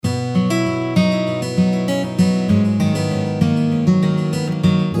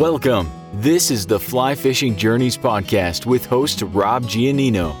Welcome. This is the Fly Fishing Journeys podcast with host Rob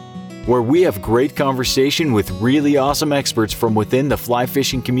Giannino, where we have great conversation with really awesome experts from within the fly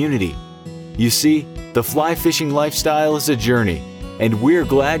fishing community. You see, the fly fishing lifestyle is a journey, and we're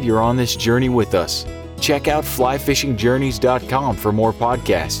glad you're on this journey with us. Check out flyfishingjourneys.com for more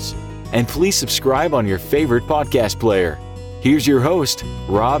podcasts, and please subscribe on your favorite podcast player. Here's your host,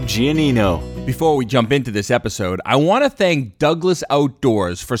 Rob Giannino. Before we jump into this episode, I want to thank Douglas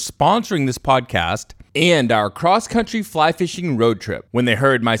Outdoors for sponsoring this podcast and our cross-country fly fishing road trip. When they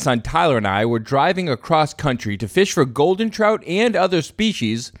heard my son Tyler and I were driving across country to fish for golden trout and other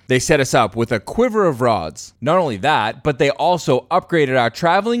species, they set us up with a quiver of rods. Not only that, but they also upgraded our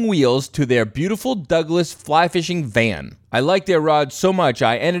traveling wheels to their beautiful Douglas fly fishing van. I liked their rods so much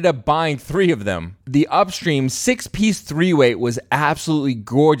I ended up buying 3 of them. The Upstream 6-piece 3-weight was absolutely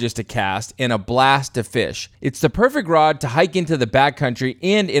gorgeous to cast and a blast to fish. It's the perfect rod to hike into the backcountry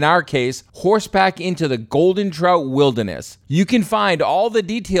and, in our case, horseback into the golden trout wilderness. You can find all the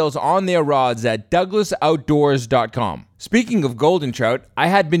details on their rods at douglasoutdoors.com. Speaking of golden trout, I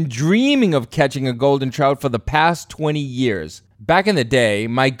had been dreaming of catching a golden trout for the past 20 years. Back in the day,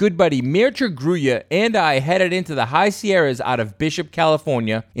 my good buddy Mircea Gruya and I headed into the high Sierras out of Bishop,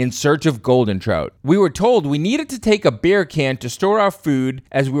 California in search of golden trout. We were told we needed to take a beer can to store our food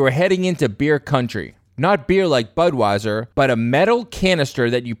as we were heading into beer country. Not beer like Budweiser, but a metal canister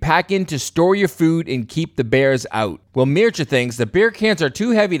that you pack in to store your food and keep the bears out. Well, Mircea thinks the beer cans are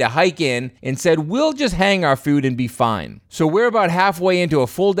too heavy to hike in and said we'll just hang our food and be fine. So we're about halfway into a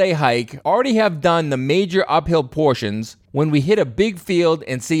full day hike, already have done the major uphill portions, when we hit a big field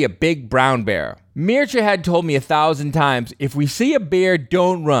and see a big brown bear. Mircea had told me 1,000 times, if we see a bear,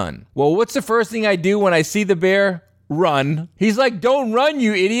 don't run. Well, what's the first thing I do when I see the bear? Run. He's like, don't run,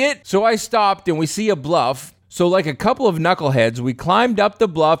 you idiot. So I stopped and we see a bluff. So like a couple of knuckleheads, we climbed up the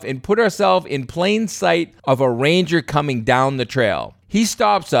bluff and put ourselves in plain sight of a ranger coming down the trail. He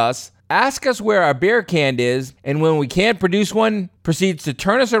stops us, asks us where our beer can is, and when we can't produce one, proceeds to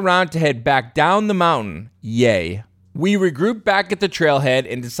turn us around to head back down the mountain. Yay. We regrouped back at the trailhead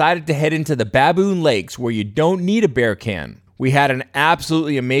and decided to head into the Baboon Lakes where you don't need a beer can. We had an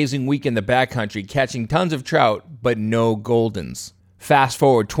absolutely amazing week in the backcountry catching tons of trout, but no goldens. Fast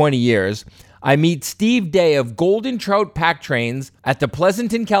forward 20 years, I meet Steve Day of Golden Trout Pack Trains at the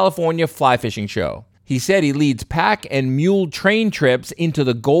Pleasanton, California Fly Fishing Show. He said he leads pack and mule train trips into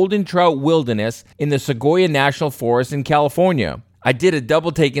the golden trout wilderness in the Sequoia National Forest in California. I did a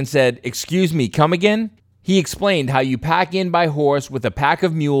double take and said, "Excuse me, come again?" He explained how you pack in by horse with a pack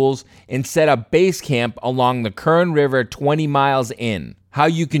of mules and set up base camp along the Kern River 20 miles in. How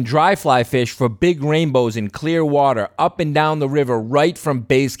you can dry fly fish for big rainbows in clear water up and down the river right from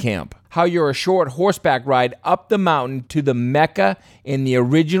base camp. How you're a short horseback ride up the mountain to the Mecca in the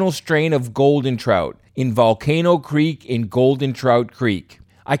original strain of golden trout in Volcano Creek in Golden Trout Creek.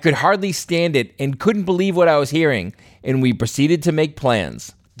 I could hardly stand it and couldn't believe what I was hearing, and we proceeded to make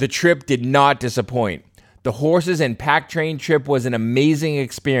plans. The trip did not disappoint. The horses and pack train trip was an amazing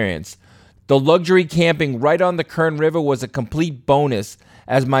experience. The luxury camping right on the Kern River was a complete bonus,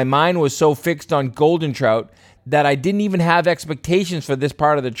 as my mind was so fixed on golden trout that I didn't even have expectations for this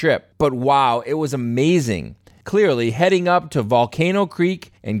part of the trip. But wow, it was amazing. Clearly, heading up to Volcano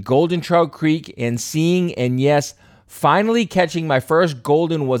Creek and Golden Trout Creek and seeing and yes, finally catching my first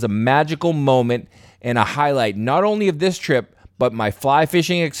golden was a magical moment and a highlight not only of this trip, but my fly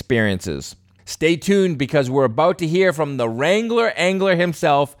fishing experiences. Stay tuned because we're about to hear from the Wrangler Angler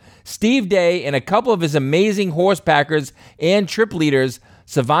himself, Steve Day, and a couple of his amazing horsepackers and trip leaders,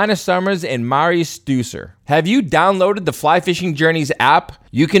 Savannah Summers and Mari Stusser. Have you downloaded the Fly Fishing Journeys app?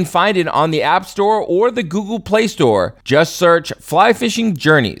 You can find it on the App Store or the Google Play Store. Just search Fly Fishing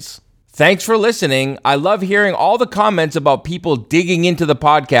Journeys. Thanks for listening. I love hearing all the comments about people digging into the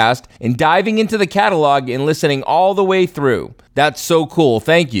podcast and diving into the catalog and listening all the way through. That's so cool.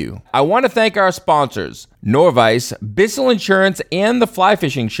 Thank you. I want to thank our sponsors, Norvise, Bissell Insurance, and The Fly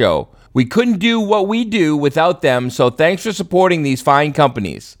Fishing Show. We couldn't do what we do without them, so thanks for supporting these fine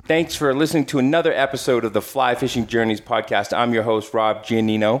companies. Thanks for listening to another episode of the Fly Fishing Journeys podcast. I'm your host, Rob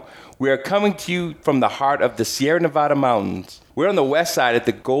Giannino. We are coming to you from the heart of the Sierra Nevada mountains. We're on the west side at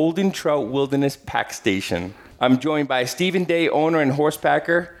the Golden Trout Wilderness Pack Station. I'm joined by Stephen Day, owner and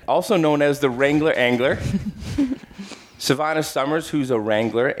horsepacker, also known as the Wrangler Angler. Savannah Summers, who's a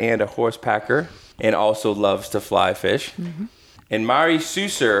wrangler and a horsepacker, and also loves to fly fish. Mm-hmm. and Mari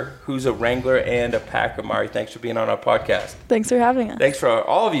Susser, who's a wrangler and a packer. Mari, thanks for being on our podcast. Thanks for having us. Thanks for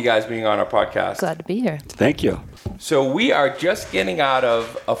all of you guys being on our podcast. Glad to be here. Thank you. So we are just getting out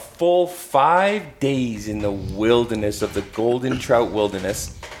of a full 5 days in the wilderness of the Golden Trout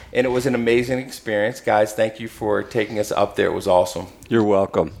Wilderness, and it was an amazing experience. Guys, thank you for taking us up there. It was awesome. You're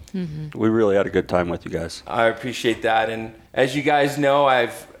welcome. Mm-hmm. We really had a good time with you guys. I appreciate that. And as you guys know,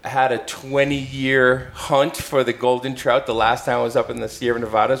 I've had a 20-year hunt for the golden trout. The last time I was up in the Sierra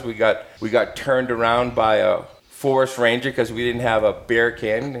Nevadas, we got turned around by a forest ranger because we didn't have a bear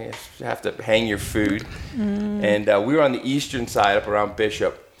can. You have to hang your food. And we were on the eastern side up around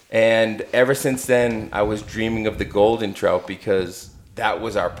Bishop. And ever since then, I was dreaming of the golden trout because that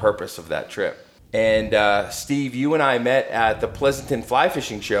was our purpose of that trip. And Steve, you and I met at the Pleasanton Fly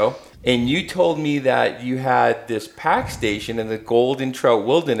Fishing Show, and you told me that you had this pack station in the Golden Trout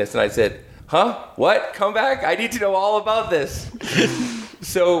Wilderness. And I said, huh? What? Come back? I need to know all about this.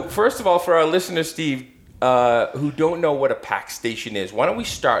 So first of all, for our listeners, Steve, who don't know what a pack station is, why don't we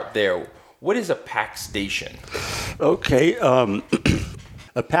start there? What is a pack station? Okay.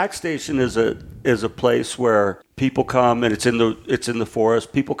 A pack station is a place where people come, and it's in the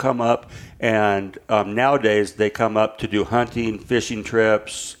forest. People come up, and nowadays they come up to do hunting, fishing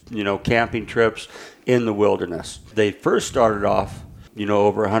trips, camping trips in the wilderness. They first started off,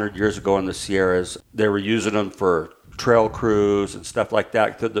 over 100 years ago in the Sierras. They were using them for trail crews and stuff like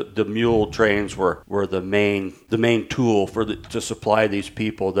that. The mule trains were the main tool to supply these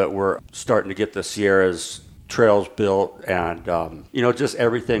people that were starting to get the Sierras trails built, and just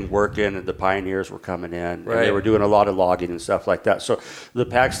everything working, and the pioneers were coming in, right. And they were doing a lot of logging and stuff like that. So the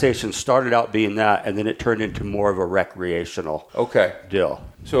pack station started out being that, and then it turned into more of a recreational deal.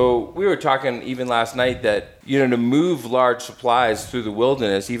 So we were talking even last night that to move large supplies through the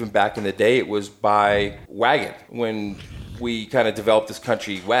wilderness, even back in the day, it was by wagon. When we kind of developed this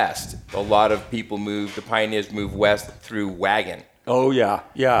country west, a lot of people the pioneers moved west through wagon. Oh, yeah.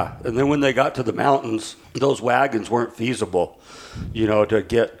 And then when they got to the mountains, those wagons weren't feasible, to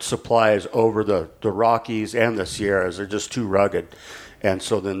get supplies over the Rockies and the Sierras. They're just too rugged. And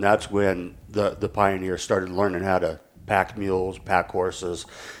so then that's when the pioneers started learning how to pack mules, pack horses,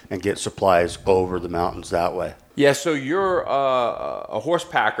 and get supplies over the mountains that way. Yeah, so you're a horse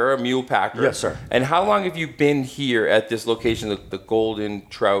packer, a mule packer. Yes, sir. And how long have you been here at this location, the Golden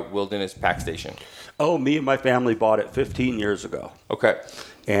Trout Wilderness Pack Station? Oh, me and my family bought it 15 years ago. Okay.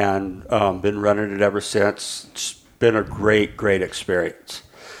 And been running it ever since. It's been a great, great experience.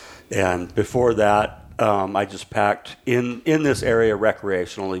 And before that, I just packed in this area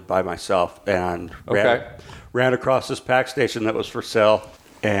recreationally by myself, and ran across this pack station that was for sale.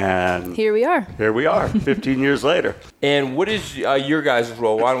 And Here we are, 15 years later. And what is your guys'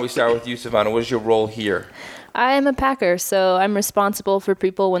 role? Why don't we start with you, Savannah? What is your role here? I am a packer, so I'm responsible for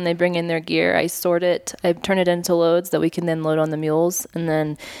people when they bring in their gear. I sort it, I turn it into loads that we can then load on the mules, and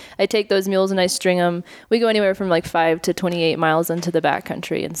then I take those mules and I string them. We go anywhere from like 5 to 28 miles into the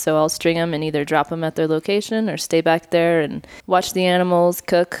backcountry, and so I'll string them and either drop them at their location or stay back there and watch the animals,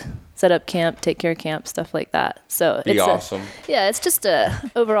 cook, set up camp, take care of camp, stuff like that. So it's awesome. It's just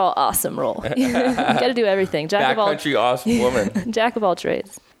a overall awesome role. You got to do everything. Backcountry awesome woman. Jack of all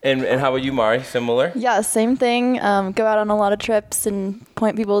trades. And how about you, Mari? Similar? Yeah, same thing. Go out on a lot of trips and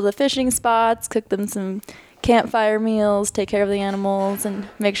point people to the fishing spots, cook them some campfire meals, take care of the animals, and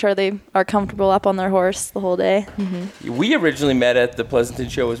make sure they are comfortable up on their horse the whole day. Mm-hmm. We originally met at the Pleasanton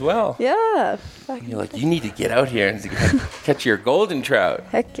Show as well. Yeah. And you're like, you need to get out here and catch your golden trout.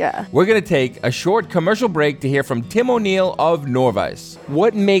 Heck yeah. We're going to take a short commercial break to hear from Tim O'Neill of Norvise.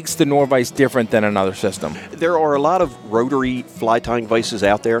 What makes the Norvise different than another system? There are a lot of rotary fly tying vices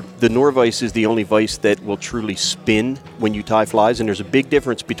out there. The Norvise is the only vise that will truly spin when you tie flies, and there's a big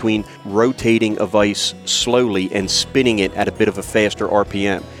difference between rotating a vise slowly and spinning it at a bit of a faster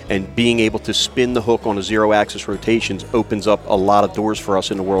RPM. And being able to spin the hook on a zero-axis rotations opens up a lot of doors for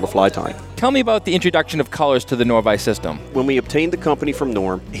us in the world of fly tying. Tell me about the introduction of colors to the Norvise system. When we obtained the company from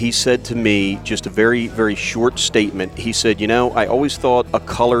Norm, he said to me just a very, very short statement. He said, I always thought a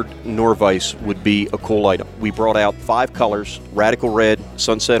colored Norvise would be a cool item. We brought out 5 colors: Radical Red,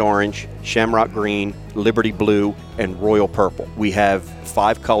 Sunset Orange, Shamrock Green, Liberty Blue, and Royal Purple. We have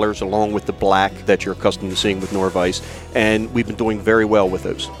 5 colors along with the black that you're accustomed to seeing with Norvise, and we've been doing very well with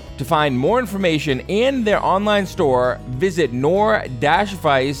those. To find more information and their online store, visit nor-vice.com.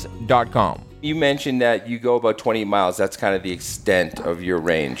 You mentioned that you go about 20 miles. That's kind of the extent of your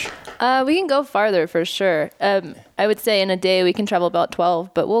range. We can go farther for sure. I would say in a day we can travel about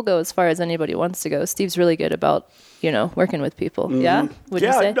 12, but we'll go as far as anybody wants to go. Steve's really good about, working with people. Mm-hmm. Yeah? Would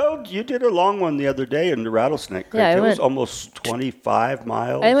you say? No, you did a long one the other day in the Rattlesnake Creek. Yeah, it was almost 25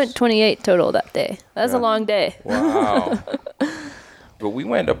 miles. I went 28 total that day. That was a long day. Wow. But we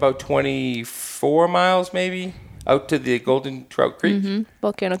went about 24 miles maybe out to the Golden Trout Creek. Mm-hmm.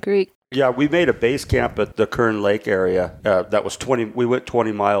 Volcano Creek. Yeah, we made a base camp at the Kern Lake area. That was 20. We went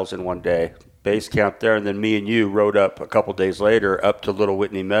 20 miles in one day. Base camp there, and then me and you rode up a couple days later up to Little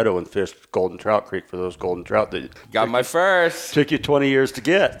Whitney Meadow and fished Golden Trout Creek for those golden trout that Got my first. took you 20 years to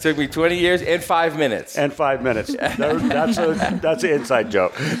get. Took me 20 years and 5 minutes. And 5 minutes. That's an inside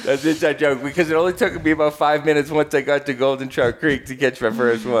joke. That's an inside joke because it only took me about 5 minutes once I got to Golden Trout Creek to catch my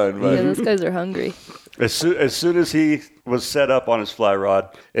first one. But Yeah, those guys are hungry. As soon as he was set up on his fly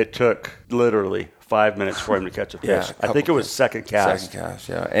rod, it took literally 5 minutes for him to catch a fish. Yeah, I think it was second cast. Second cast,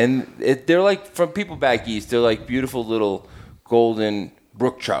 yeah. And they're like, from people back east, they're like beautiful little golden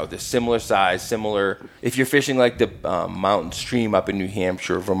brook trout. They're similar size, similar. If you're fishing like the mountain stream up in New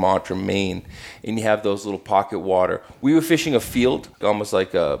Hampshire, Vermont, or Maine, and you have those little pocket water. We were fishing a field, almost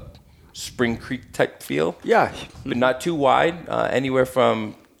like a Spring Creek type field. Yeah. But not too wide, anywhere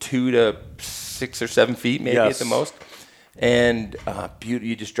from 2 to 6 or 7 feet, maybe Yes. at the most. And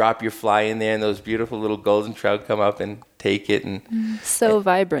you just drop your fly in there, and those beautiful little golden trout come up and take it, and So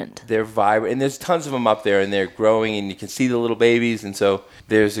vibrant. they're vibrant. And there's tons of them up there, and they're growing, and you can see the little babies, and so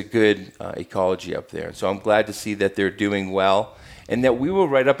there's a good ecology up there. And so I'm glad to see that they're doing well, and that we were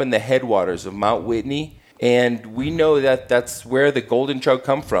right up in the headwaters of Mount Whitney, and we know that that's where the golden trout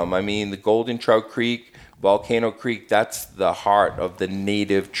come from. I mean, the Golden Trout Creek, Volcano Creek, that's the heart of the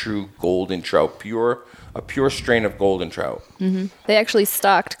native true golden trout, a pure strain of golden trout. Mm-hmm. They actually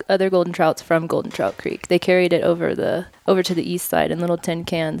stocked other golden trouts from Golden Trout Creek. They carried it over to the east side in little tin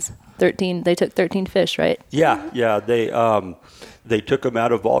cans. They took 13 fish, right? Yeah. They took them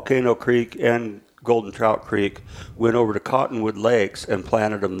out of Volcano Creek and Golden Trout Creek, went over to Cottonwood Lakes and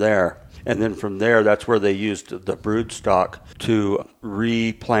planted them there. And then from there, that's where they used the brood stock to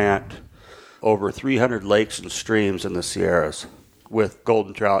replant over 300 lakes and streams in the Sierras with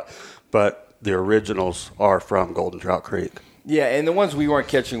golden trout. But the originals are from Golden Trout Creek. Yeah, and the ones we weren't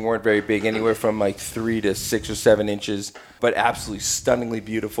catching weren't very big, anywhere from like 3 to 6 or 7 inches, but absolutely stunningly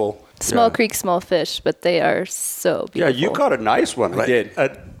beautiful. Small creek, small fish, but they are so beautiful. Yeah, you caught a nice one. I did.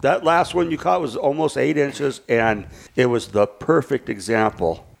 That last one you caught was almost 8 inches, and it was the perfect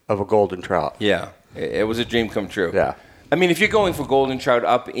example of a golden trout. Yeah, it was a dream come true. Yeah. I mean, if you're going for golden trout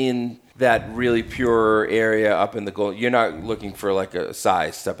up in that really pure area up in the gold, you're not looking for like a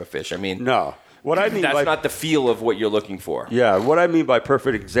size type of fish. I mean, No. What I mean that's by, not the feel of what you're looking for. Yeah, what I mean by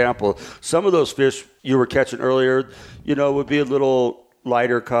perfect example, some of those fish you were catching earlier, would be a little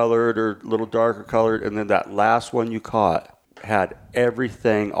lighter colored or a little darker colored, and then that last one you caught had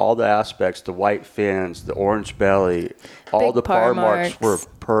everything, all the aspects, the white fins, the orange belly, all Big the par par marks were marks.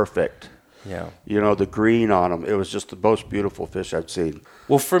 perfect. Yeah. The green on them. It was just the most beautiful fish I've seen.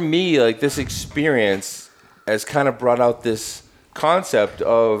 Well, for me, like this experience has kind of brought out this concept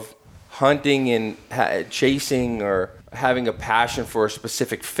of hunting and chasing or having a passion for a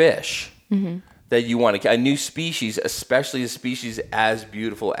specific fish that you want to, a new species, especially a species as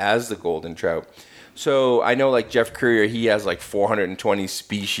beautiful as the golden trout. So I know like Jeff Currier, he has like 420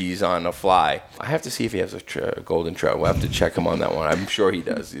 species on a fly. I have to see if he has a golden trout. We'll have to check him on that one. I'm sure he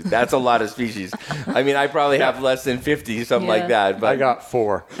does. That's a lot of species. I mean, I probably have less than 50, something like that. But I got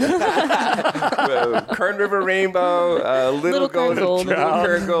 4. Kern River Rainbow, little golden, little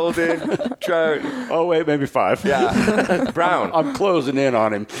Kern golden trout. Oh, wait, maybe 5. Yeah, brown. I'm closing in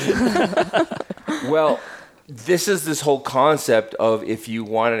on him. Well, this is this whole concept of if you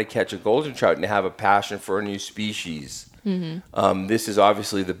wanted to catch a golden trout and have a passion for a new species, this is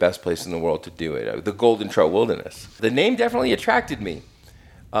obviously the best place in the world to do it. The Golden Trout Wilderness. The name definitely attracted me.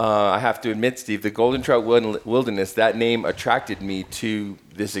 I have to admit, Steve, the Golden Trout Wilderness, that name attracted me to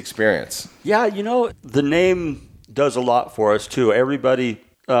this experience. Yeah, the name does a lot for us, too. Everybody,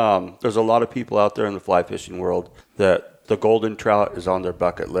 there's a lot of people out there in the fly fishing world that the golden trout is on their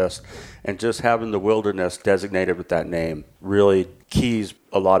bucket list. And just having the wilderness designated with that name really keys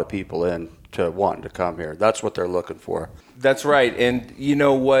a lot of people in to wanting to come here. That's what they're looking for. That's right. And you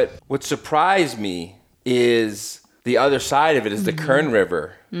know what surprised me is the other side of it is the Kern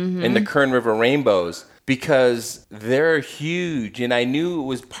River and the Kern River rainbows, because they're huge. And I knew it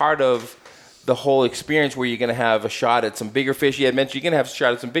was part of the whole experience where you're going to have a shot at some bigger fish. You had mentioned you're going to have a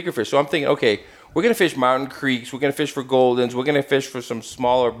shot at some bigger fish. So I'm thinking, okay, we're going to fish mountain creeks. We're going to fish for goldens. We're going to fish for some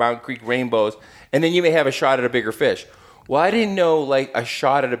smaller mountain creek rainbows. And then you may have a shot at a bigger fish. Well, I didn't know like a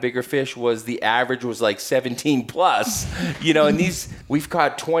shot at a bigger fish was the average was like 17 plus, and we've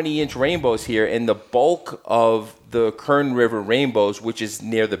caught 20-inch rainbows here, and the bulk of the Kern River rainbows, which is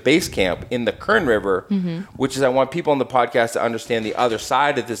near the base camp in the Kern River, which is, I want people on the podcast to understand the other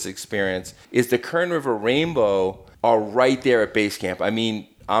side of this experience, is the Kern River rainbow are right there at base camp. I mean,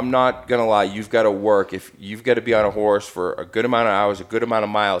 I'm not going to lie, you've got to work. If you've got to be on a horse for a good amount of hours, a good amount of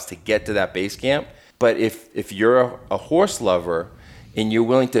miles to get to that base camp. But if you're a horse lover and you're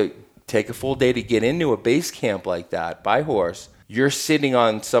willing to take a full day to get into a base camp like that by horse, you're sitting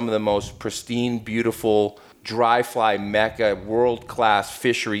on some of the most pristine, beautiful, dry fly mecca, world-class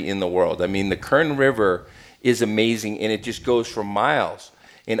fishery in the world. I mean, the Kern River is amazing, and it just goes for miles.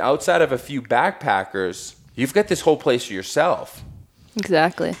 And outside of a few backpackers, you've got this whole place for yourself.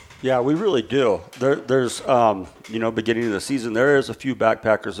 Exactly. Yeah, we really do. There's beginning of the season, there is a few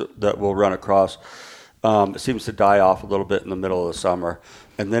backpackers that will run across. It seems to die off a little bit in the middle of the summer.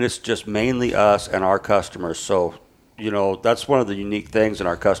 And then it's just mainly us and our customers. So, that's one of the unique things, and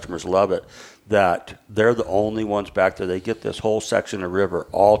our customers love it, that they're the only ones back there. They get this whole section of river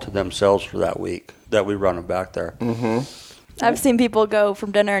all to themselves for that week that we run them back there. Mm-hmm. I've seen people go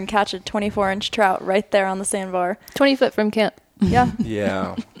from dinner and catch a 24-inch trout right there on the sandbar. 20 foot from camp. Yeah.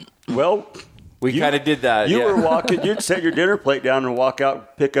 Yeah. Well, we kind of did that. You were walking, you'd set your dinner plate down and walk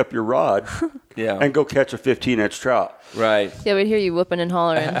out, pick up your rod, and go catch a 15-inch trout. Right. Yeah, we'd hear you whooping and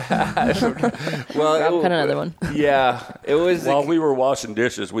hollering. Well, I've got another one. Yeah, it was. While we were washing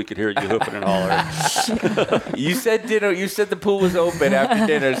dishes, we could hear you hooping and hollering. You said dinner. You said the pool was open after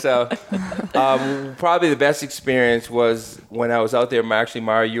dinner. So, probably the best experience was when I was out there. Actually,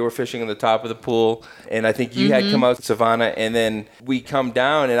 Mara, you were fishing on the top of the pool, and I think you had come out, Savannah, and then we come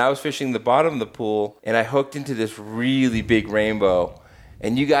down, and I was fishing the bottom of the pool, and I hooked into this really big rainbow.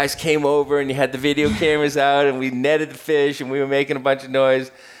 And you guys came over and you had the video cameras out and we netted the fish and we were making a bunch of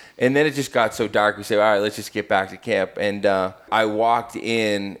noise. And then it just got so dark. We said, all right, let's just get back to camp. And I walked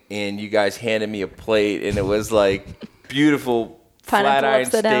in and you guys handed me a plate and it was like beautiful flat iron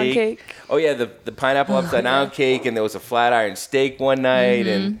steak. Down cake. Oh, yeah, the pineapple upside down cake. And there was a flat iron steak one night.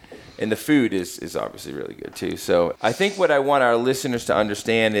 And the food is obviously really good too. So I think what I want our listeners to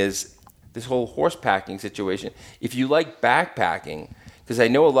understand is this whole horse packing situation. If you like backpacking, because I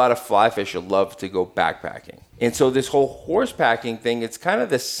know a lot of fly fishers love to go backpacking. And so this whole horse packing thing, it's kind of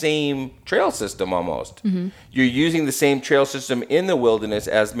the same trail system almost. Mm-hmm. You're using the same trail system in the wilderness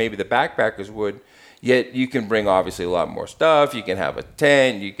as maybe the backpackers would, yet you can bring obviously a lot more stuff. You can have a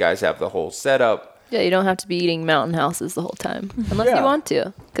tent. You guys have the whole setup. Yeah, you don't have to be eating mountain houses the whole time unless you want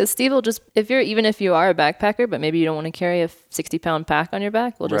to. Because Steve will just, even if you are a backpacker, but maybe you don't want to carry a 60-pound pack on your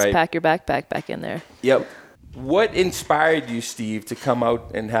back, we'll just pack your backpack back in there. Yep. What inspired you, Steve, to come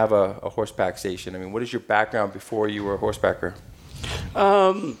out and have a horseback station? I mean, what is your background before you were a horsebacker?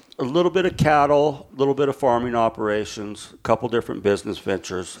 A little bit of cattle, a little bit of farming operations, a couple different business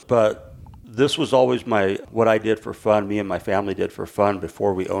ventures. But this was always what I did for fun, me and my family did for fun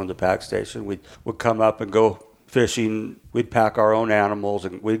before we owned the pack station. We would come up and go fishing. We'd pack our own animals,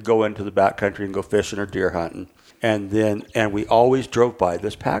 and we'd go into the backcountry and go fishing or deer hunting. And we always drove by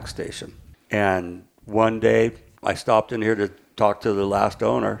this pack station. And one day, I stopped in here to talk to the last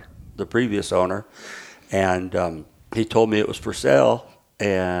owner, the previous owner, and he told me it was for sale.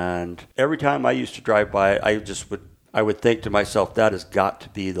 And every time I used to drive by it, I would think to myself, that has got to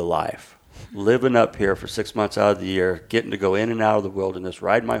be the life. Living up here for 6 months out of the year, getting to go in and out of the wilderness,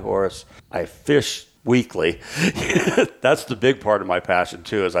 ride my horse. I fish weekly. That's the big part of my passion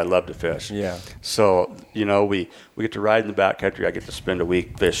too, is I love to fish. Yeah. So, we get to ride in the backcountry. I get to spend a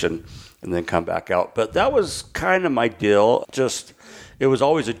week fishing and then come back out. But that was kind of my deal. It was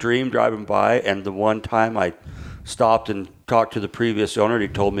always a dream driving by. And the one time I stopped and talked to the previous owner, he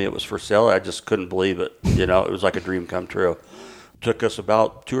told me it was for sale. I just couldn't believe it. It was like a dream come true. It took us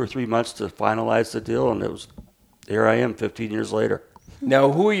about 2 or 3 months to finalize the deal. And here I am 15 years later.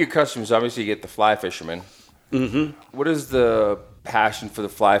 Now, who are your customers? Obviously, you get the fly fishermen. Mm-hmm. What is the passion for the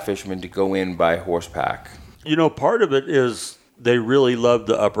fly fishermen to go in by horsepack? Part of it is they really love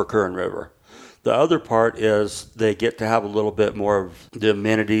the Upper Kern River. The other part is they get to have a little bit more of the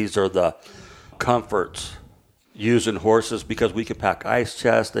amenities or the comforts using horses, because we can pack ice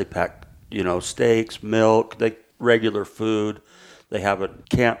chests, they pack, steaks, milk, regular food. They have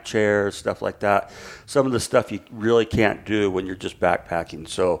camp chairs, stuff like that. Some of the stuff you really can't do when you're just backpacking.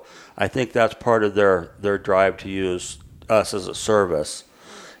 So I think that's part of their drive to use us as a service,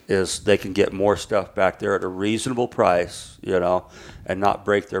 is they can get more stuff back there at a reasonable price, and not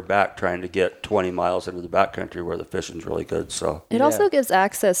break their back trying to get 20 miles into the backcountry where the fishing's really good. So it also gives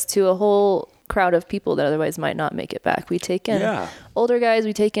access to a whole crowd of people that otherwise might not make it back. We take in Yeah. older guys,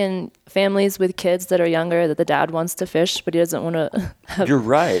 we take in families with kids that are younger that the dad wants to fish, but he doesn't want to You're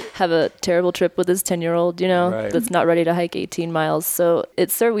right. have a terrible trip with his 10-year-old, Right. that's not ready to hike 18 miles. So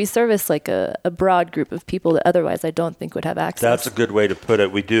we service like a broad group of people that otherwise I don't think would have access. That's a good way to put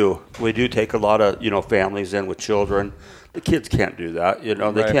it. We do take a lot of, families in with children. The kids can't do that, they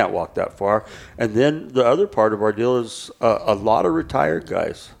Right. can't walk that far. And then the other part of our deal is a lot of retired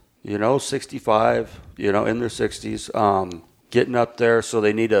guys, 65, in their 60s, getting up there. So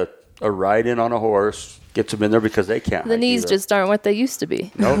they need a ride in on a horse, gets them in there because they can't. The hike knees either. just aren't what they used to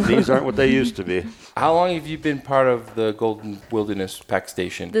be. No, knees aren't what they used to be. How long have you been part of the Golden Wilderness Pack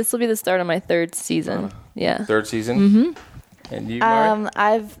Station? This will be the start of my third season. Yeah. Third season? Mm-hmm. And you, Mari?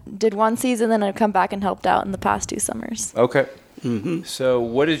 I've did one season, then I've come back and helped out in the past 2 summers. Okay. Mm-hmm. So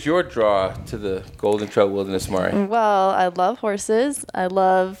what is your draw to the Golden Trail Wilderness, Mari? Well, I love horses. I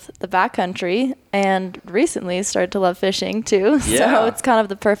love the backcountry, and recently started to love fishing too. Yeah. So it's kind of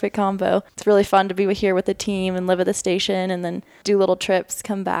the perfect combo. It's really fun to be here with the team and live at the station, and then do little trips,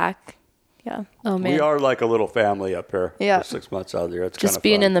 come back. Yeah. Oh man. We are like a little family up here. Yeah. For 6 months out there. It's Just kind of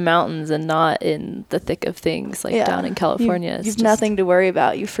being fun. in the mountains and not in the thick of things like down in California. You've nothing to worry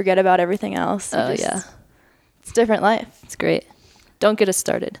about. You forget about everything else. Oh yeah. It's a different life. It's great. Don't get us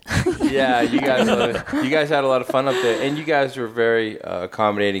started. Yeah, you guys had a lot of fun up there, and you guys were very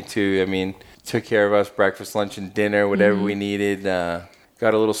accommodating too. I mean, took care of us, breakfast, lunch, and dinner, whatever we needed.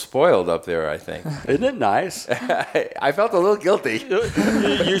 Got a little spoiled up there, I think. Isn't it nice? I felt a little guilty.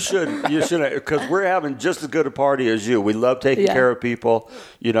 You should, because we're having just as good a party as you. We love taking Yeah. care of people.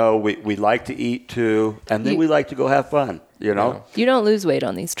 We like to eat too, and then we like to go have fun. You don't lose weight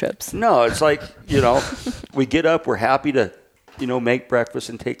on these trips. No, it's like we get up, we're happy to, make breakfast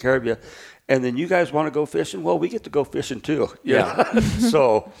and take care of you, and then you guys want to go fishing. Well, we get to go fishing too. Yeah.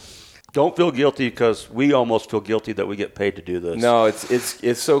 So. Don't feel guilty, because we almost feel guilty that we get paid to do this. No,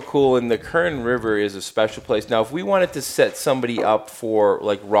 it's so cool, and the Kern River is a special place. Now, if we wanted to set somebody up for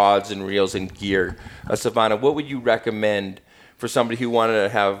like rods and reels and gear, Savannah, what would you recommend for somebody who wanted to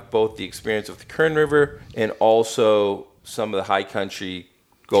have both the experience of the Kern River and also some of the high country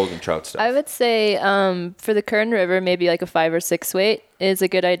golden trout stuff? I would say for the Kern River, maybe like a 5 or 6 weight is a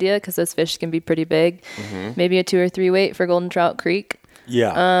good idea because those fish can be pretty big. Mm-hmm. Maybe a 2 or 3 weight for Golden Trout Creek.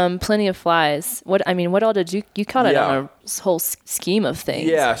 Yeah. Plenty of flies. What all did you caught it on a whole scheme of things?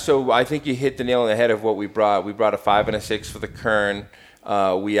 Yeah, so I think you hit the nail on the head of what we brought. We brought a 5 and a 6 for the Kern.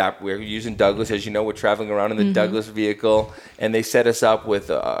 We're using Douglas, as you know. We're traveling around in the Douglas vehicle, and they set us up with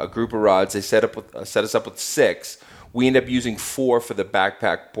a group of rods. They set us up with 6. We end up using 4 for the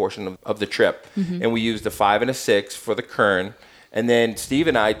backpack portion of the trip, and we used a 5 and a 6 for the Kern. And then Steve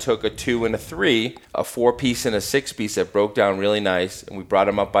and I took a 2 and a 3, a 4-piece and a 6-piece that broke down really nice, and we brought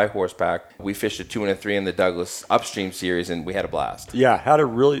them up by horseback. We fished a 2 and a 3 in the Douglas Upstream series, and we had a blast. Yeah,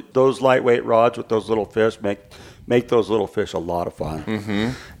 those lightweight rods with those little fish make those little fish a lot of fun.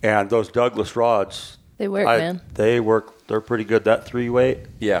 Mm-hmm. And those Douglas rods, They work, man. They work. They're pretty good. That 3-weight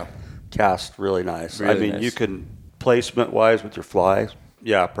Yeah. cast really nice. Really nice. You can placement wise with your flies.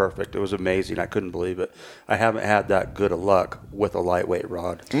 Yeah, perfect. It was amazing. I couldn't believe it. I haven't had that good of luck with a lightweight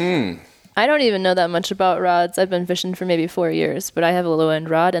rod. I don't even know that much about rods. I've been fishing for maybe 4 years, but I have a low-end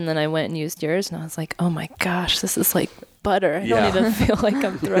rod, and then I went and used yours, and I was like, oh my gosh, this is like butter. I don't even feel like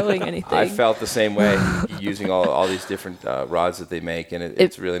I'm throwing anything. I felt the same way using all these different rods that they make, and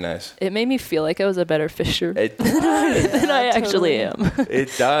it's really nice. It made me feel like I was a better fisher It than I actually am.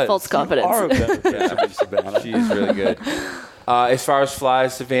 It does. False confidence. You are a better fisherman, Savannah. She's really good. As far as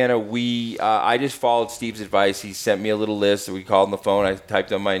flies, Savannah, I just followed Steve's advice. He sent me a little list. We called on the phone. I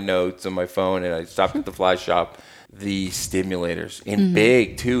typed on my notes on my phone, and I stopped at the fly shop. The stimulators in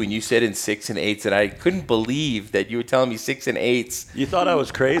big too, and you said in 6 and 8s, and I couldn't believe that you were telling me 6 and 8s. You thought I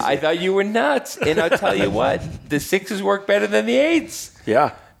was crazy. I thought you were nuts, and I'll tell you what, the 6s work better than the 8s.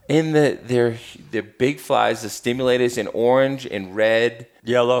 Yeah. And they're big flies, the stimulators in orange and red,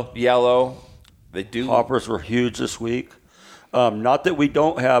 yellow. They do. Hoppers were huge this week. Not that we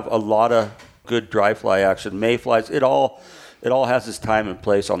don't have a lot of good dry fly action. Mayflies, it all has its time and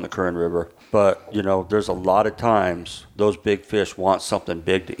place on the Kern River. But, there's a lot of times those big fish want something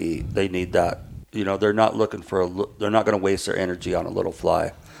big to eat. They need that. They're not looking they're not going to waste their energy on a little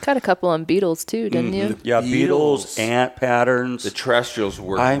fly. Caught a couple on beetles too, didn't you? Yeah, beetles, ant patterns. The terrestrials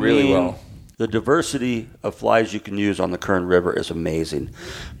work really well. The diversity of flies you can use on the Kern River is amazing.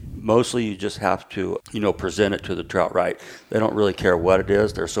 Mostly you just have to, present it to the trout right. They don't really care what it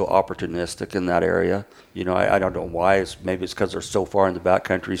is. They're so opportunistic in that area. I don't know why. Maybe it's because they're so far in the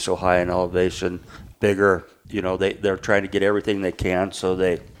backcountry, so high in elevation, bigger. They're trying to get everything they can, so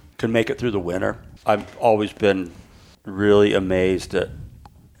they can make it through the winter. I've always been really amazed that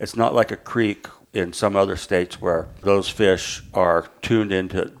it's not like a creek in some other states where those fish are tuned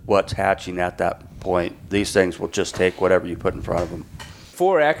into what's hatching at that point. These things will just take whatever you put in front of them.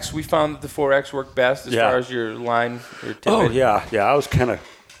 4X, we found that the 4X worked best as far as your line, your tippet. Oh, yeah. I was kind of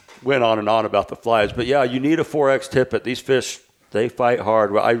went on and on about the flies. But, yeah, you need a 4X tippet. These fish, they fight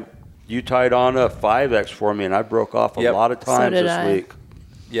hard. Well, you tied on a 5X for me, and I broke off a lot of times this week.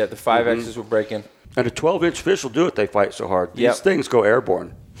 Yeah, the 5Xs were breaking. And a 12-inch fish will do it. They fight so hard. These things go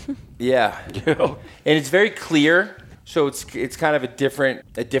airborne. Yeah. And it's very clear. So it's kind of a different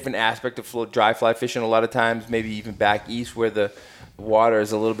aspect of dry fly fishing. A lot of times, maybe even back east where the water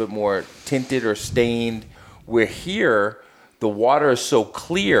is a little bit more tinted or stained. Where here, the water is so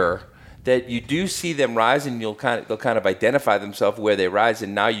clear that you do see them rise, and they'll kind of identify themselves where they rise,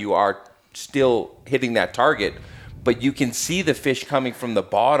 and now you are still hitting that target, but you can see the fish coming from the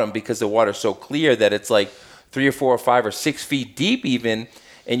bottom because the water's so clear that it's like 3 or 4 or 5 or 6 feet deep even,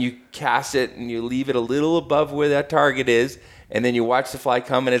 and you cast it and you leave it a little above where that target is, and then you watch the fly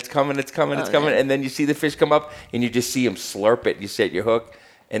come, and it's coming, and then you see the fish come up, and you just see him slurp it. You set your hook,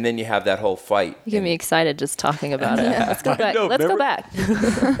 and then you have that whole fight. You get me excited just talking about it. Let's go back. Let's go back.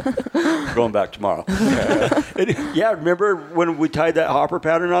 Going back tomorrow. Remember when we tied that hopper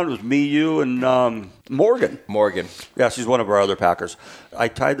pattern on? It was me, you, and Morgan. Yeah, she's one of our other packers. I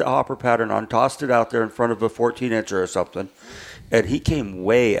tied the hopper pattern on, tossed it out there in front of a 14-incher or something, and he came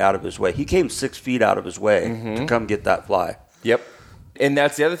way out of his way. He came 6 feet out of his way to come get that fly. Yep. And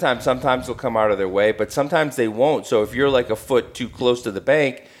that's the other time. Sometimes they'll come out of their way, but sometimes they won't. So if you're like a foot too close to the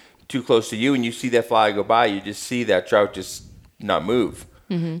bank, too close to you, and you see that fly go by, you just see that trout just not move.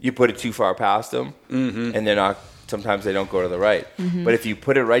 You put it too far past them, and they're not. Sometimes they don't go to the right. But if you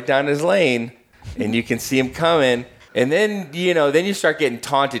put it right down his lane, and you can see him coming, and then you start getting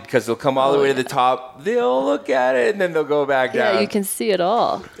taunted because they'll come all the way to the top. They'll look at it, and then they'll go back down. Yeah, you can see it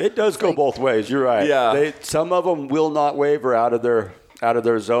all. It does go both ways. You're right. Yeah. Some of them will not waver out of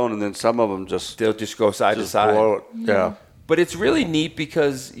their zone, and then some of them they'll just go side to side. Blow it. Yeah. But it's really neat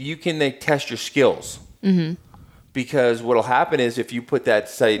because you can test your skills. Because what'll happen is if you put that,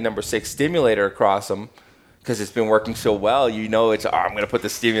 say, number 6 stimulator across them, because it's been working so well, it's, I'm going to put the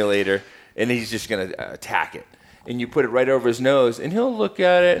stimulator, and he's just going to attack it. And you put it right over his nose, and he'll look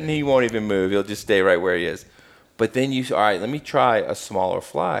at it, and he won't even move. He'll just stay right where he is. But then all right, let me try a smaller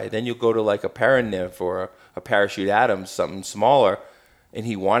fly. Then you'll go to like a Paranymph or a Parachute Adams, something smaller, and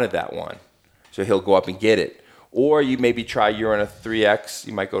he wanted that one. So he'll go up and get it. Or you maybe try, you're on a 3X,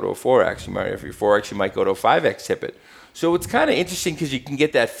 you might go to a 4X. If you're 4X, you might go to a 5X tippet. So it's kind of interesting because you can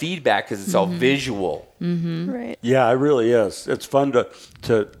get that feedback because it's all visual. Right. Yeah, it really is. It's fun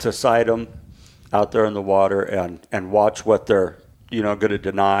to sight them out there in the water and watch what they're going to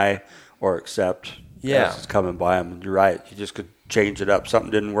deny or accept as it's coming by them. And you're right. You just could change it up.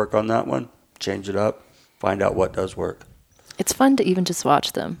 Something didn't work on that one. Change it up. Find out what does work. It's fun to even just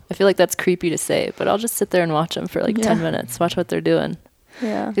watch them. I feel like that's creepy to say, but I'll just sit there and watch them for like 10 minutes. Watch what they're doing.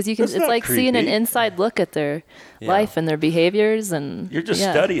 Yeah. Because it's like creepy. Seeing an inside look at their life and their behaviors. And you're just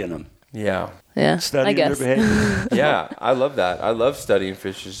studying them. Yeah. Yeah. Studying their behavior. Yeah. I love that. I love studying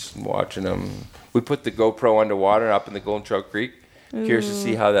fishes and watching them. We put the GoPro underwater up in the Golden Trout Creek. Curious to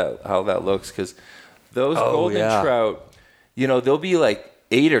see how that looks because those golden trout, they'll be like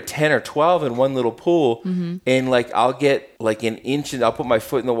 8 or 10 or 12 in one little pool, and like I'll get like an inch, and I'll put my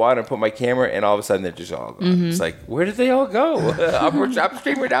foot in the water and put my camera, and all of a sudden they're just all gone. It's like, where did they all go?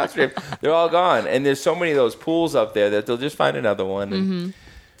 Upstream or downstream? They're all gone. And there's so many of those pools up there that they'll just find another one. And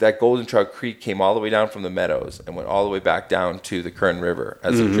that Golden Trout Creek came all the way down from the meadows and went all the way back down to the Kern River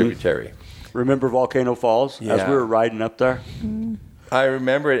as a tributary. Remember Volcano Falls as we were riding up there? I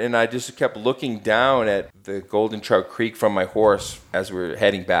remember it, and I just kept looking down at the Golden Trout Creek from my horse as we were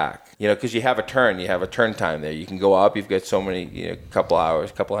heading back. Because you have a turn time there. You can go up, you've got so many, couple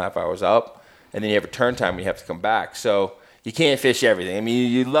and a half hours up, and then you have a turn time when you have to come back. So you can't fish everything. I mean,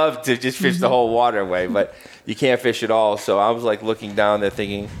 you love to just fish the whole waterway, but you can't fish it all. So I was like looking down there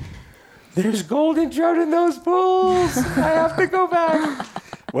thinking, there's golden trout in those pools. I have to go back.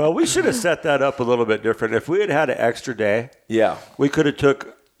 Well, we should have set that up a little bit different. If we had an extra day, we could have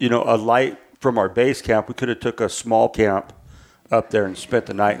took, a light from our base camp. We could have took a small camp up there and spent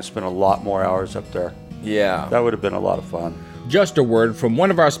the night and spent a lot more hours up there. Yeah. That would have been a lot of fun. Just a word from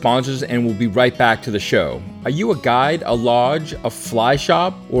one of our sponsors, and we'll be right back to the show. Are you a guide, a lodge, a fly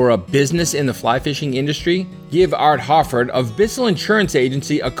shop, or a business in the fly fishing industry? Give Art Hofford of Bissell Insurance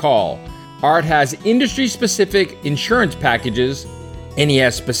Agency a call. Art has industry-specific insurance packages And he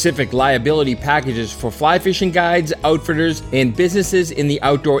has specific liability packages for fly fishing guides, outfitters, and businesses in the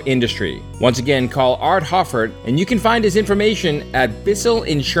outdoor industry. Once again, call Art Hoffert, and you can find his information at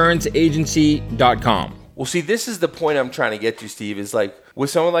BissellInsuranceAgency.com. Well, see, this is the point I'm trying to get to, Steve, is like with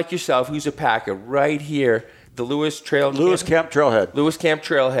someone like yourself who's a packer right here, the Lewis Camp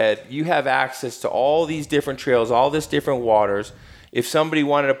Trailhead, you have access to all these different trails, all these different waters. If somebody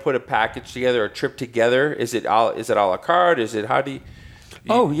wanted to put a package together, a trip together, is it a la carte? Is it, how do you...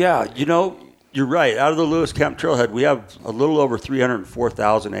 Oh, yeah. You know, you're right. Out of the Lewis Camp Trailhead, we have a little over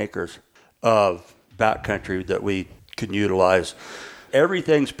 304,000 acres of backcountry that we can utilize.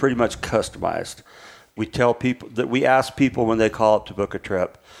 Everything's pretty much customized. We tell people that we ask people when they call up to book a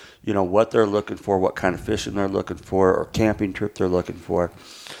trip, you know, what they're looking for, what kind of fishing they're looking for, or camping trip they're looking for.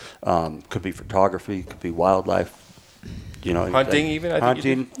 Could be photography, could be wildlife. You know, hunting even?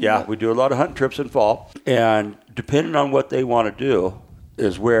 Hunting, yeah. We do a lot of hunting trips in fall. And depending on what they want to do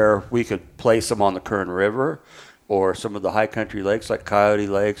is where we could place them on the Kern River or some of the high country lakes like Coyote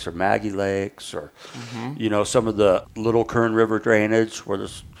Lakes or Maggie Lakes or, you know, some of the Little Kern River drainage where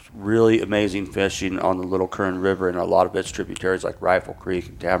there's really amazing fishing on the Little Kern River and a lot of its tributaries like Rifle Creek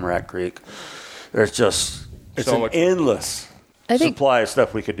and Tamarack Creek. There's just, it's so an endless supply of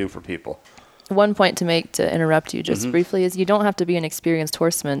stuff we could do for people. One point to make, to interrupt you just briefly, is you don't have to be an experienced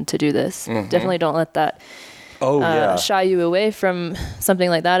horseman to do this. Definitely don't let that shy you away from something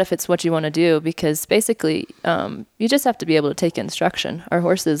like that if it's what you want to do, because basically you just have to be able to take instruction. Our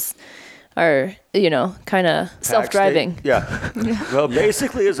horses are, you know, kind of self-driving. Yeah. Well,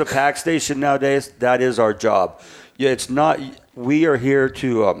 basically as a pack station nowadays, that is our job. Yeah, it's not, we are here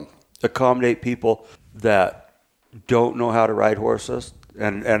to accommodate people that don't know how to ride horses.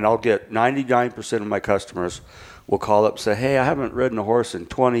 And I'll get 99% of my customers will call up and say, hey, I haven't ridden a horse in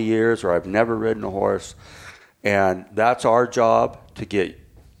 20 years or I've never ridden a horse. And that's our job, to get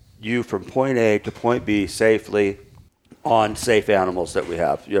you from point A to point B safely on safe animals that we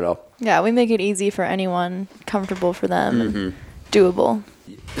have, you know. Yeah, we make it easy for anyone, comfortable for them, and doable.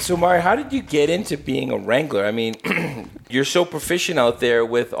 So, Mari, how did you get into being a wrangler? I mean, you're so proficient out there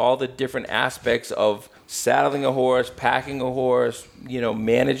with all the different aspects of saddling a horse, packing a horse, you know,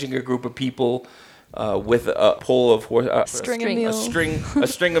 managing a group of people with a pole of horse, a string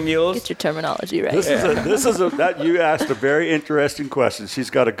of mules. Get your terminology right. This is that you asked a very interesting question. She's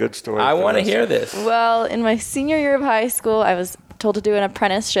got a good story. I want to hear this. Well, in my senior year of high school, I was told to do an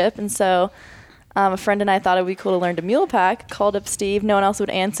apprenticeship, and so a friend and I thought it would be cool to learn to mule pack. Called up Steve. No one else would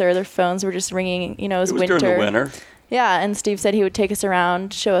answer. Their phones were just ringing. You know, it was winter. During the winter. Yeah, and Steve said he would take us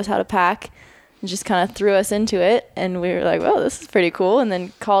around, show us how to pack, and just kind of threw us into it. And we were like, well, this is pretty cool. And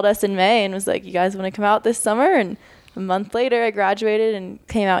then called us in May and was like, you guys want to come out this summer? And a month later, I graduated and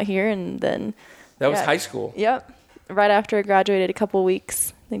came out here. And then that was high school. Yep. Right after I graduated, a couple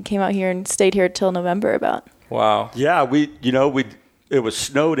weeks, then came out here and stayed here till November about. Wow. Yeah, it was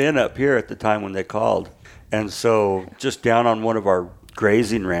snowed in up here at the time when they called. And so just down on one of our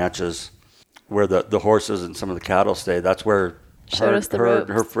grazing ranches where the horses and some of the cattle stay, that's where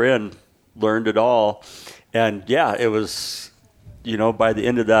her friend learned it all. And yeah, it was, you know, by the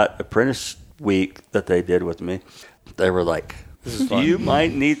end of that apprentice week that they did with me, they were like, you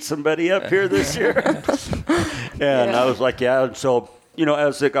might need somebody up here this year. And I was like, yeah. And so, you know,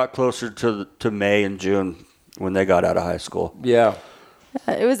 as it got closer to May and June when they got out of high school. Yeah.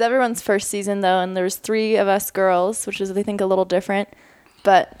 It was everyone's first season, though, and there was 3 of us girls, which is, I think, a little different.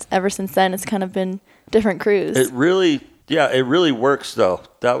 But ever since then, it's kind of been different crews. It really works, though.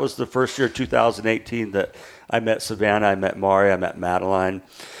 That was the first year, 2018, that I met Savannah, I met Mari, I met Madeline.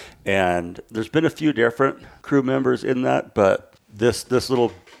 And there's been a few different crew members in that, but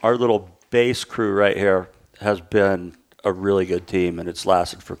our little base crew right here has been a really good team, and it's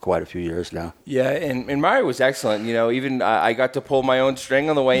lasted for quite a few years now. Yeah, and Mari was excellent. You know, even I got to pull my own string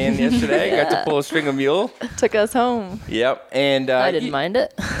on the way in yesterday. I got to pull a string of mule. Took us home. Yep, and I didn't mind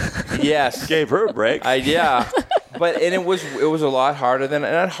it. Yes, gave her a break. But it was a lot harder than,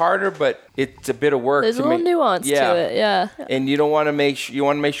 not harder, but it's a bit of work. There's a little nuance to it, yeah. And you don't want to make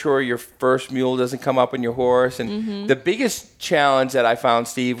sure your first mule doesn't come up on your horse. And the biggest challenge that I found,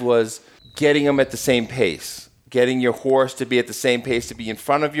 Steve, was getting them at the same pace. Getting your horse to be at the same pace, to be in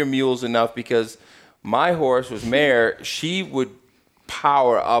front of your mules enough, because my horse was mare. She would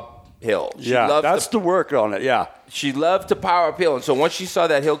power uphill. That's the work on it, yeah. She loved to power uphill. And so once she saw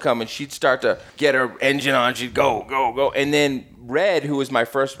that hill coming, she'd start to get her engine on. She'd go, go, go. And then Red, who was my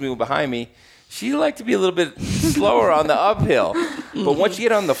first mule behind me, she liked to be a little bit slower on the uphill. But once you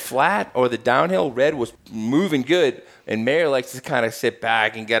get on the flat or the downhill, Red was moving good. And Mare likes to kind of sit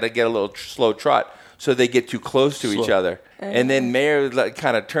back and get a little slow trot. so they get too close to each other. And then Mare would like,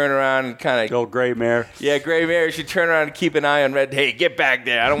 kind of turn around and kind of... Old gray mare. Yeah, gray mare. She'd turn around and keep an eye on Red. Hey, get back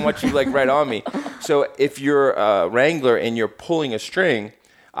there. I don't want you like right on me. So if you're a wrangler and you're pulling a string,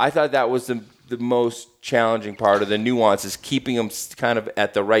 I thought that was the most challenging part of the nuance is keeping them kind of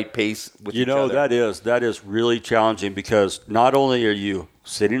at the right pace with each other. That is really challenging because not only are you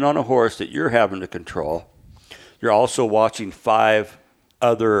sitting on a horse that you're having to control, you're also watching 5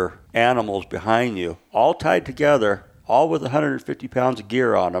 other animals behind you, all tied together, all with 150 pounds of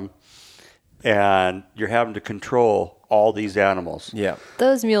gear on them, and you're having to control all these animals. Yeah.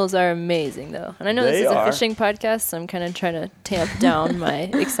 Those mules are amazing, though. And I know this is a fishing podcast, so I'm kind of trying to tamp down my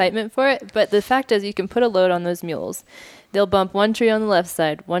excitement for it. But the fact is, you can put a load on those mules. They'll bump one tree on the left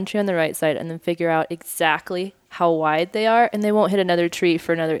side, one tree on the right side, and then figure out exactly how wide they are, and they won't hit another tree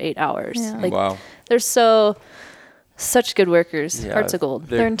for another 8 hours. Yeah. Wow. They're such good workers. Yeah, Hearts of gold.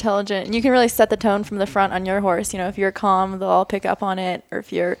 They're intelligent. And you can really set the tone from the front on your horse. You know, if you're calm, they'll all pick up on it. Or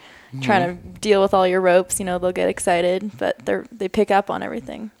if you're trying to deal with all your ropes, you know, they'll get excited. But they pick up on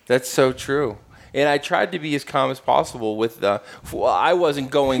everything. That's so true. And I tried to be as calm as possible with I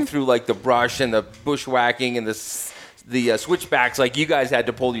wasn't going through like the brush and the bushwhacking and the switchbacks like you guys had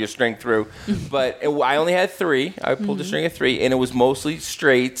to pull your string through. But I only had 3. I pulled a string of 3, and it was mostly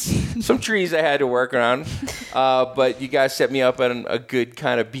straights. Some trees I had to work around. But you guys set me up at a good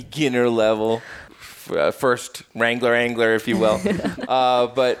kind of beginner level. First angler, if you will.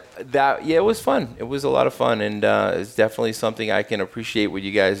 But it was fun. It was a lot of fun, and it's definitely something I can appreciate what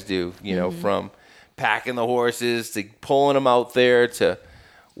you guys do, you know, from packing the horses to pulling them out there to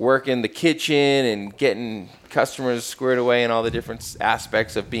working the kitchen and getting customers squared away and all the different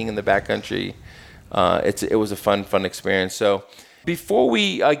aspects of being in the backcountry. It was a fun experience. So before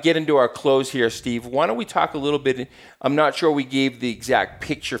we get into our close here, Steve, why don't we talk a little bit? I'm not sure we gave the exact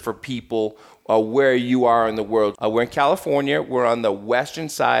picture for people where you are in the world. We're in California. We're on the western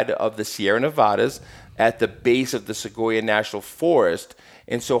side of the Sierra Nevadas at the base of the Sequoia National Forest.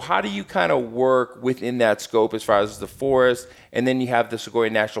 And so how do you kind of work within that scope as far as the forest, and then you have the Sequoia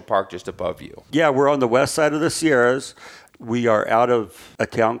National Park just above you? Yeah, we're on the west side of the Sierras. We are out of a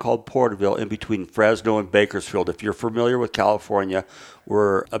town called Porterville in between Fresno and Bakersfield. If you're familiar with California,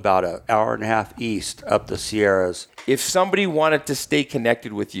 we're about an hour and a half east up the Sierras. If somebody wanted to stay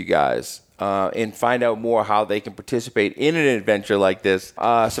connected with you guys and find out more how they can participate in an adventure like this,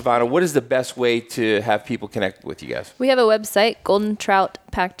 Savannah, what is the best way to have people connect with you guys? We have a website,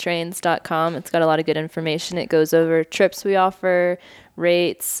 goldentroutpacktrains.com. It's got a lot of good information. It goes over trips we offer,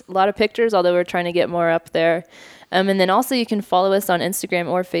 rates, a lot of pictures, although we're trying to get more up there. And then also you can follow us on Instagram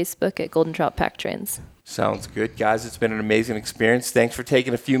or Facebook at Golden Trout Pack Trains. Sounds good. Guys, it's been an amazing experience. Thanks for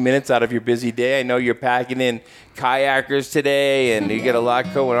taking a few minutes out of your busy day. I know you're packing in kayakers today, and you get a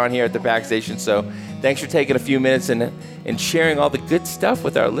lot going on here at the pack station. So thanks for taking a few minutes and sharing all the good stuff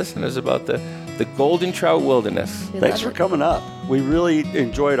with our listeners about the Golden Trout Wilderness. Thanks for coming up. We really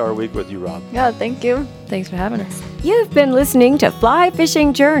enjoyed our week with you, Rob. Yeah, thank you. Thanks for having us. You've been listening to Fly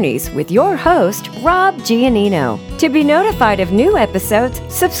Fishing Journeys with your host, Rob Giannino. To be notified of new episodes,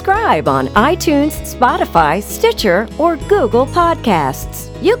 subscribe on iTunes, Spotify, Stitcher, or Google Podcasts.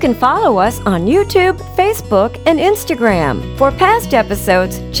 You can follow us on YouTube, Facebook, and Instagram. For past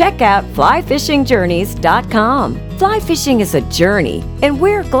episodes, check out flyfishingjourneys.com. Fly fishing is a journey, and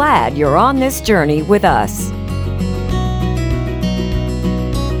we're glad you're on this journey with us.